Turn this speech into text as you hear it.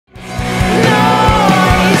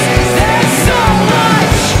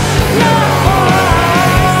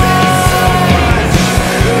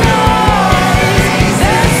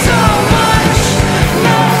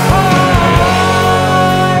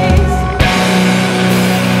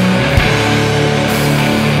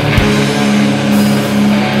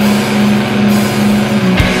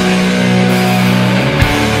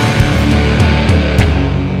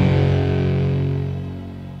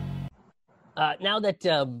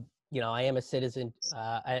that I am a citizen.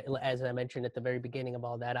 As I mentioned at the very beginning of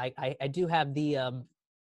all that, I do have the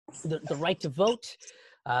right to vote.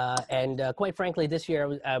 And quite frankly, this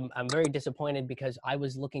year I'm very disappointed because I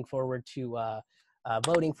was looking forward to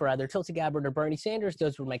voting for either Tulsi Gabbard or Bernie Sanders.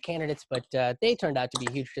 Those were my candidates, but they turned out to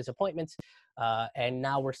be huge disappointments. And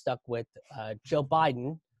now we're stuck with Joe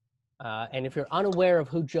Biden. And if you're unaware of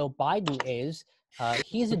who Joe Biden is,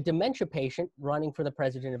 he's a dementia patient running for the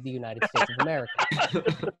president of the United States of America.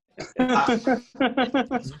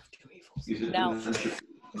 Now,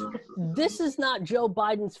 this is not Joe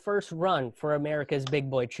Biden's first run for America's big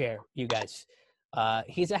boy chair, you guys.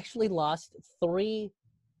 He's actually lost 3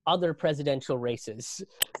 other presidential races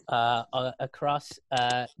across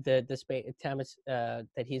the space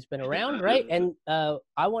that he's been around, right? And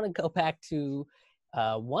I want to go back to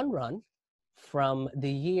one run from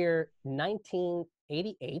the year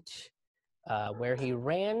 1988, where he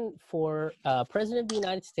ran for president of the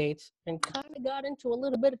United States and kind of got into a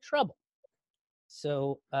little bit of trouble.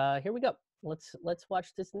 So here we go. Let's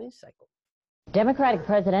watch this news cycle. Democratic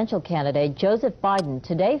presidential candidate Joseph Biden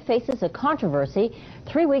today faces a controversy.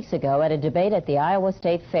 3 weeks ago at a debate at the Iowa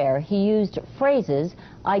State Fair, he used phrases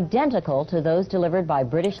identical to those delivered by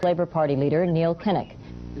British Labour Party leader Neil Kinnock.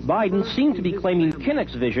 Biden seemed to be claiming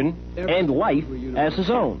Kinnock's vision and life as his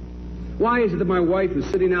own. Why is it that my wife, who's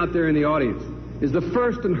sitting out there in the audience, is the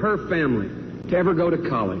first in her family to ever go to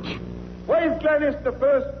college? Why is Gladys the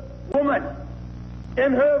first woman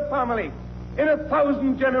in her family in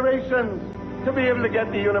 1,000 generations to be able to get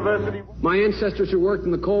to university? My ancestors who worked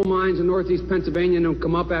in the coal mines in northeast Pennsylvania don't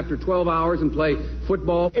come up after 12 hours and play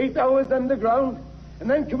football. 8 hours underground and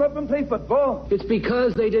then come up and play football. It's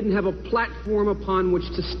because they didn't have a platform upon which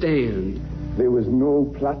to stand. There was no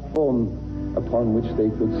platform upon which they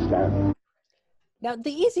could stand. Now,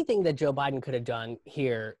 the easy thing that Joe Biden could have done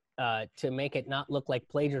here to make it not look like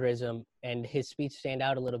plagiarism and his speech stand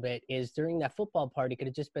out a little bit is during that football part, he could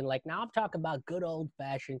have just been like, now I'm talking about good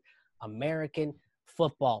old-fashioned American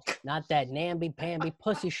football, not that namby-pamby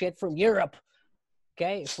pussy shit from Europe.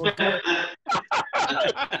 Okay?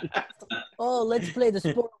 Oh, let's play the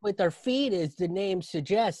sport with our feet, as the name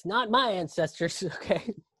suggests. Not my ancestors,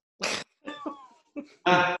 okay?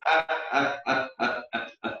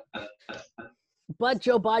 But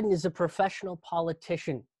Joe Biden is a professional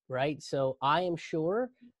politician, right? So I am sure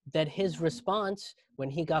that his response when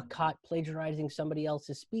he got caught plagiarizing somebody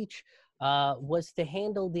else's speech was to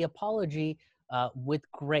handle the apology with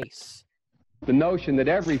grace. The notion that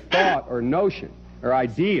every thought or notion or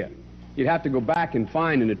idea you'd have to go back and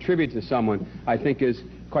find and attribute to someone, I think is,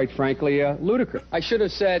 quite frankly, ludicrous. I should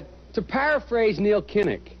have said, to paraphrase Neil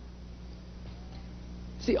Kinnock,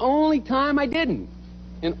 it's the only time I didn't,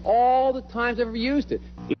 in all the times I've ever used it.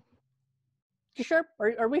 You sure?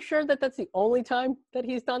 Are we sure that that's the only time that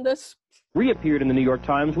he's done this? Reappeared in the New York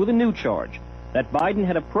Times with a new charge, that Biden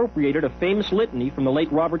had appropriated a famous litany from the late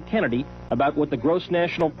Robert Kennedy about what the gross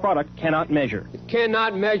national product cannot measure. It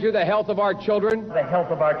cannot measure the health of our children, The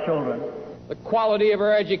health of our children, the quality of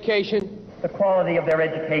our education, the quality of their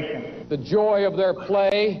education, the joy of their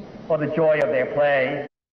play, or the joy of their play.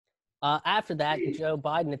 After that, Joe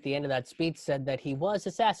Biden at the end of that speech said that he was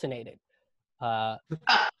assassinated.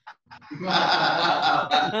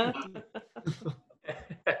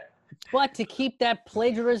 But to keep that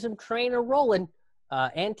plagiarism train rolling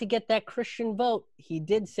and to get that Christian vote, he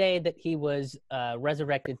did say that he was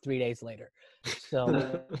resurrected 3 days later.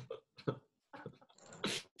 So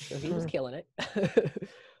he was killing it.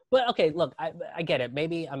 But okay, look, I get it.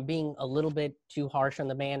 Maybe I'm being a little bit too harsh on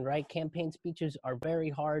the man, right? Campaign speeches are very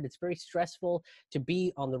hard. It's very stressful to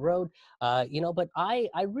be on the road, but I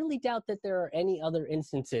really doubt that there are any other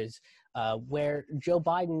instances where Joe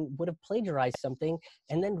Biden would have plagiarized something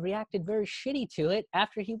and then reacted very shitty to it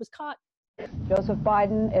after he was caught. Joseph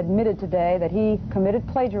Biden admitted today that he committed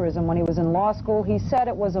plagiarism when he was in law school. He said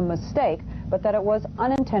it was a mistake, but that it was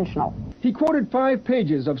unintentional. He quoted 5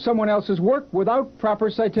 pages of someone else's work without proper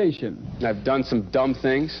citation. I've done some dumb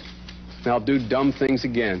things, and I'll do dumb things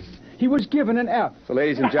again. He was given an F. So,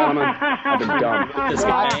 ladies and gentlemen, I've been dumb. This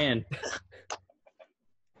guy in.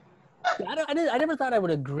 I never thought I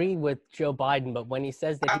would agree with Joe Biden, but when he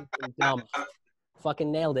says that he's been dumb,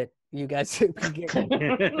 fucking nailed it. You guys, here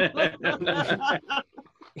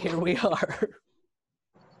we are.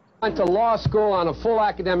 Went to law school on a full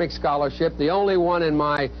academic scholarship, the only one in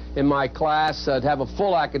my class to have a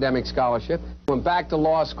full academic scholarship. Went back to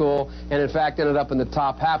law school and in fact ended up in the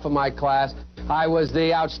top half of my class. I was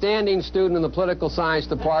the outstanding student in the political science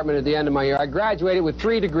department at the end of my year. I graduated with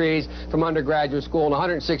 3 degrees from undergraduate school and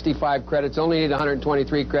 165 credits, only need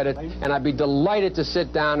 123 credits, and I'd be delighted to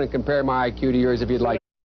sit down and compare my IQ to yours if you'd like.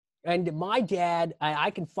 And my dad, I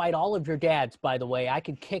can fight all of your dads, by the way. I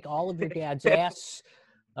can kick all of your dad's ass.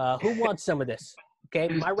 Who wants some of this? Okay,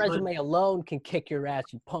 my resume alone can kick your ass,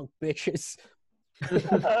 you punk bitches.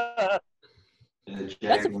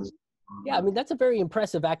 Yeah, I mean, that's a very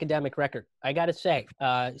impressive academic record, I got to say.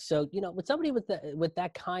 So, you know, with somebody with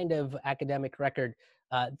that kind of academic record,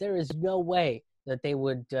 there is no way that they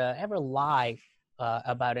would ever lie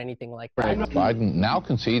about anything like that. Biden now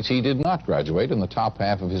concedes he did not graduate in the top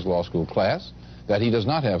half of his law school class, that he does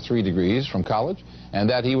not have 3 degrees from college, and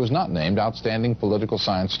that he was not named outstanding political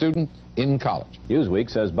science student in college. Newsweek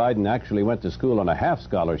says Biden actually went to school on a half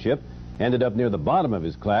scholarship, ended up near the bottom of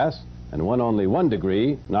his class, and won only 1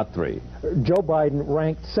 degree, not 3. Joe Biden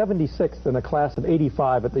ranked 76th in a class of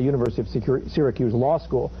 85 at the University of Syracuse Law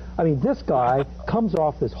School. I mean, this guy comes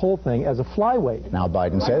off this whole thing as a flyweight. Now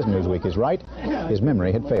Biden says Newsweek is right. His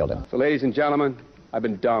memory had failed him. So, ladies and gentlemen, I've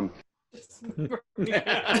been dumb.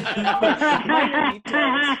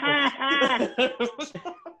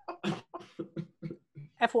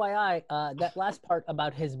 FYI, that last part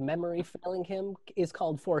about his memory failing him is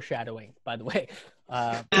called foreshadowing, by the way.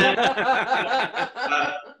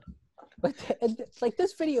 But like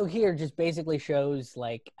this video here just basically shows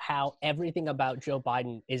like how everything about Joe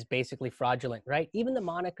Biden is basically fraudulent, right? Even the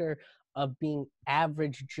moniker of being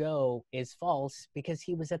Average Joe is false because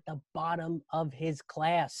he was at the bottom of his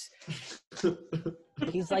class.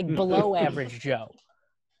 He's like below Average Joe.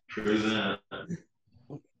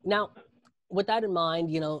 Now, with that in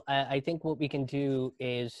mind, you know, I think what we can do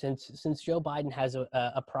is since Joe Biden has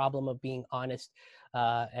a problem of being honest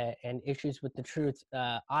and issues with the truth,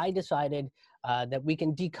 I decided that we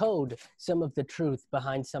can decode some of the truth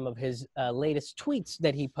behind some of his latest tweets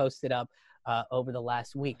that he posted up over the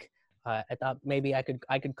last week. I thought maybe I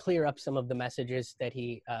could clear up some of the messages that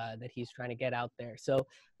he's trying to get out there. So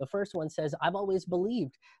the first one says, "I've always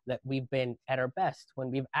believed that we've been at our best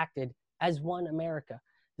when we've acted as one America.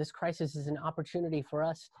 This crisis is an opportunity for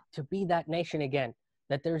us to be that nation again,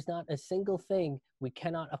 that there's not a single thing we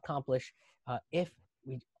cannot accomplish if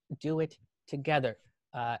we do it together."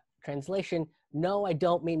 Translation, no, I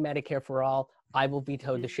don't mean Medicare for all. I will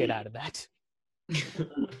veto the shit out of that.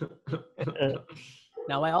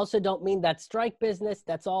 Now, I also don't mean that strike business.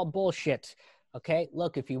 That's all bullshit. Okay,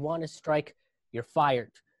 look, if you want to strike, you're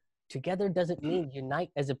fired. Together doesn't mean unite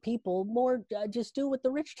as a people, more just do what the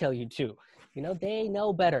rich tell you to. You know, they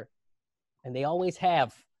know better, and they always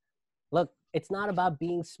have. Look, it's not about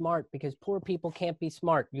being smart because poor people can't be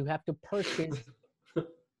smart. You have to purchase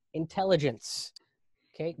intelligence,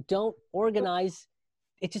 okay? Don't organize.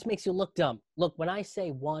 It just makes you look dumb. Look, when I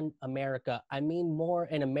say one America, I mean more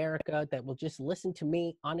an America that will just listen to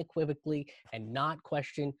me unequivocally and not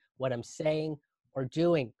question what I'm saying or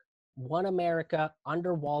doing. One America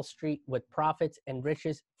under Wall Street with profits and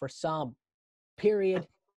riches for some. Period.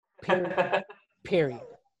 Period. Period.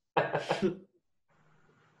 It's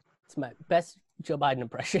my best Joe Biden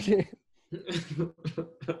impression.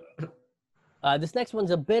 This next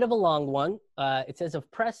one's a bit of a long one. It says, a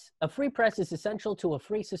free press is essential to a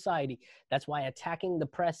free society. That's why attacking the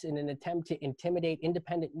press in an attempt to intimidate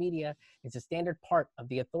independent media is a standard part of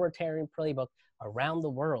the authoritarian playbook around the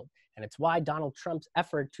world. And it's why Donald Trump's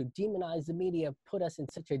effort to demonize the media put us in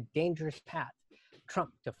such a dangerous path.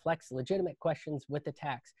 Trump deflects legitimate questions with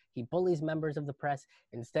attacks. He bullies members of the press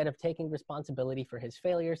instead of taking responsibility for his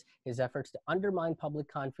failures, his efforts to undermine public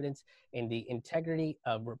confidence in the integrity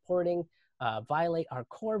of reporting, violate our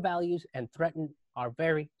core values, and threaten our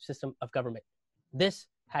very system of government. This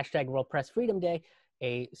hashtag World Press Freedom Day,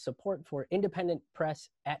 a support for independent press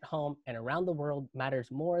at home and around the world matters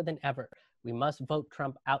more than ever. We must vote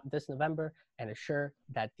Trump out this November and assure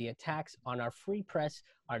that the attacks on our free press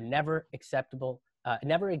are never acceptable,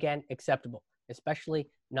 never again acceptable, especially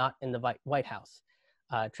not in the White House.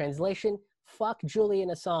 Translation, fuck Julian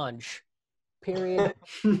Assange. Period.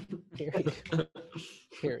 Period.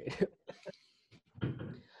 Period.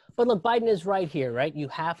 But look, Biden is right here, right? You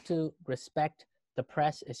have to respect the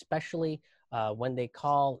press, especially when they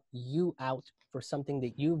call you out for something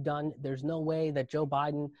that you've done. There's no way that Joe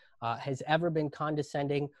Biden has ever been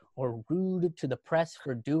condescending or rude to the press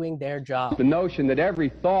for doing their job. The notion that every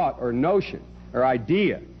thought or notion or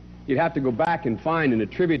idea you'd have to go back and find and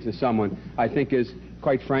attribute to someone, I think is,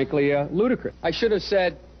 quite frankly, ludicrous. I should have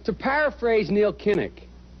said, to paraphrase Neil Kinnock,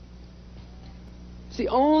 it's the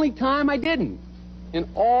only time I didn't, in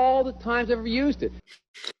all the times I've ever used it.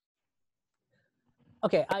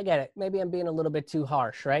 Okay, I get it. Maybe I'm being a little bit too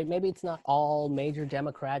harsh, right? Maybe it's not all major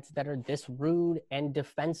Democrats that are this rude and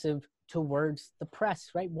defensive towards the press,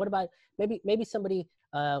 right? What about maybe somebody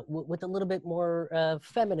with a little bit more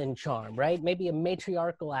feminine charm, right? Maybe a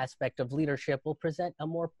matriarchal aspect of leadership will present a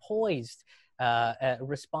more poised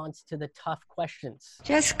response to the tough questions.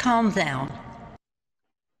 Just calm down.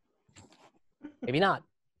 Maybe not.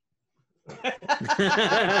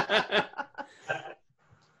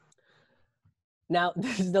 Now,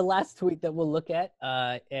 this is the last tweet that we'll look at.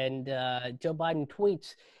 Joe Biden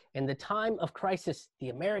tweets, "In the time of crisis, the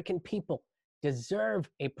American people deserve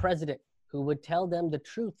a president who would tell them the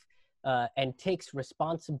truth and takes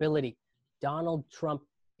responsibility. Donald Trump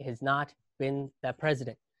has not been that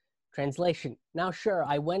president." Translation: Now, sure,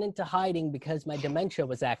 I went into hiding because my dementia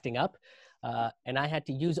was acting up, and I had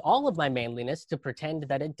to use all of my manliness to pretend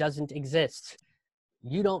that it doesn't exist.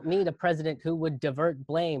 You don't need a president who would divert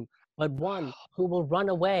blame, but one who will run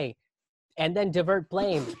away and then divert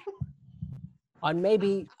blame on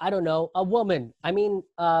maybe, I don't know, a woman. I mean,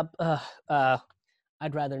 I'd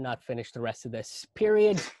rather not finish the rest of this.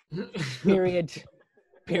 Period. Period.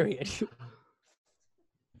 Period. So,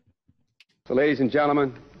 ladies and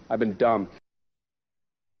gentlemen, I've been dumb.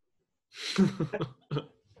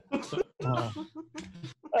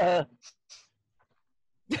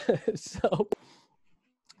 So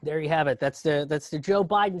there you have it. That's the Joe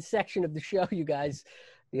Biden section of the show, you guys.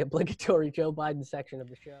 The obligatory Joe Biden section of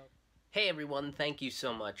the show. Hey everyone, thank you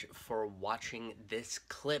so much for watching this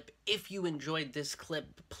clip. If you enjoyed this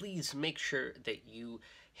clip, please make sure that you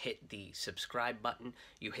hit the subscribe button,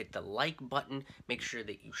 you hit the like button, make sure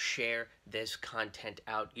that you share this content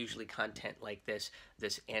out. Usually content like this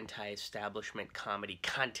anti-establishment comedy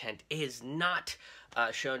content is not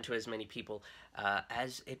shown to as many people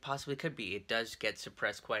as it possibly could be. It does get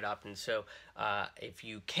suppressed quite often, so if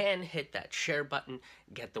you can hit that share button,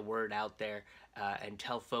 get the word out there, and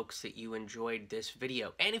tell folks that you enjoyed this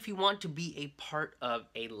video. And if you want to be a part of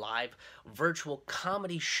a live virtual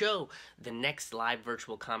comedy show, the next live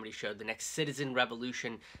virtual comedy show, the next Citizen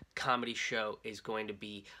Revolution comedy show is going to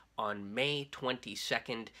be on May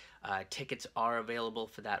 22nd. Tickets are available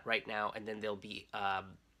for that right now, and then they'll be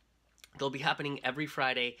happening every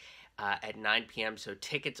Friday at 9 p.m. So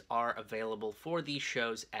tickets are available for these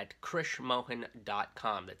shows at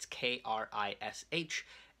krishmohan.com. That's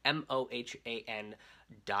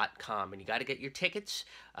KRISHMOHAN.com. And you got to get your tickets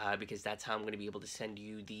because that's how I'm going to be able to send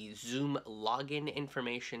you the Zoom login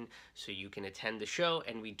information so you can attend the show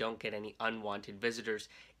and we don't get any unwanted visitors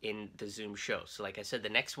in the Zoom show. So like I said, the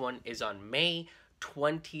next one is on May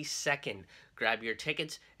 22nd. Grab your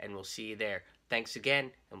tickets and we'll see you there. Thanks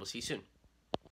again, and we'll see you soon.